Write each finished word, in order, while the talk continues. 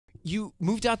You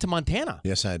moved out to Montana.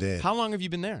 Yes, I did. How long have you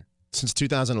been there? Since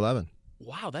 2011.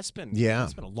 Wow, that's been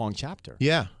a long chapter.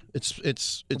 Yeah,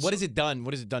 it's. What has it done?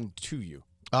 What has it done to you?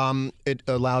 It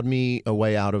allowed me a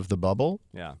way out of the bubble.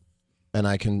 Yeah. And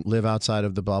I can live outside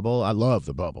of the bubble. I love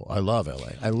the bubble. I love LA.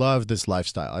 I love this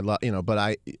lifestyle. I love,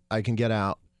 but I can get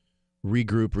out,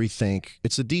 regroup, rethink.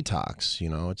 It's a detox,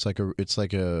 It's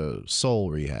like a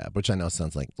soul rehab, which I know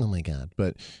sounds like, oh my God,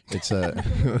 but it's a.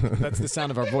 That's the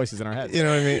sound of our voices in our heads. You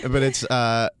know what I mean? But it's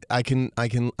I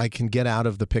can get out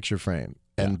of the picture frame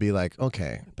and be like,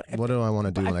 okay, what do I want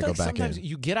to do when I go back sometimes in?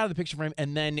 You get out of the picture frame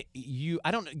and then I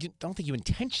don't think you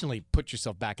intentionally put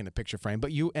yourself back in the picture frame,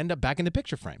 but you end up back in the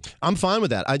picture frame. I'm fine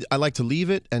with that. I like to leave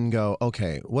it and go,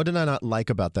 okay, what did I not like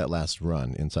about that last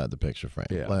run inside the picture frame?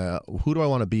 Yeah. Who do I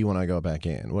want to be when I go back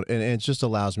in? And it just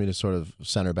allows me to sort of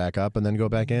center back up and then go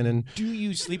back in. And do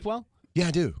you sleep well? Yeah,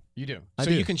 I do. You do. I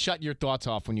do. You can shut your thoughts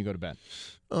off when you go to bed.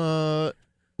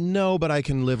 No, but I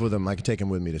can live with them. I can take them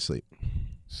with me to sleep.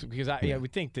 So, because I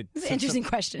would think that it's an interesting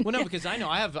question. Well, no, because I know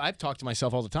I've talked to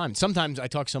myself all the time. Sometimes I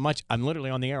talk so much I'm literally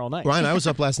on the air all night. Ryan, I was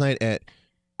up last night at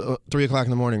 3 o'clock in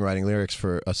the morning writing lyrics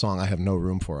for a song I have no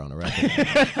room for on a record,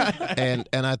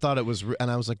 and I thought it was, and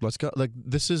I was like, let's go. Like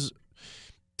this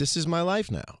is my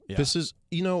life now. Yeah. This is,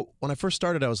 when I first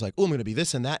started, I was like, oh, I'm going to be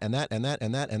this and that and that and that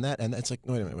and that and that, and it's like,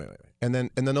 wait a minute. And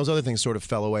then those other things sort of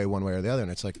fell away one way or the other,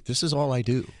 and it's like, this is all I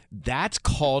do. That's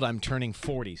called I'm turning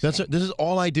 40. This is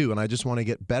all I do, and I just want to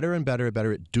get better and better and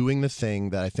better at doing the thing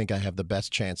that I think I have the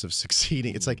best chance of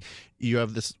succeeding. It's like you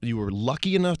were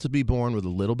lucky enough to be born with a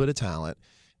little bit of talent,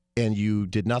 and you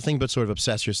did nothing but sort of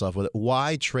obsess yourself with it.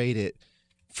 Why trade it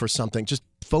for something? Just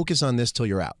focus on this till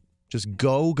you're out. Just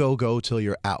go till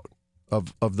you're out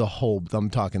of the whole. I'm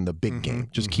talking the big game.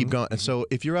 Just keep going. And so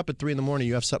if you're up at 3 in the morning,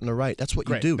 you have something to write. That's what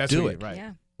you do. That's do what it. Right.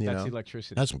 Yeah. That's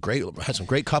electricity. Had some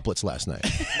great couplets last night.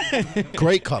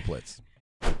 Great couplets.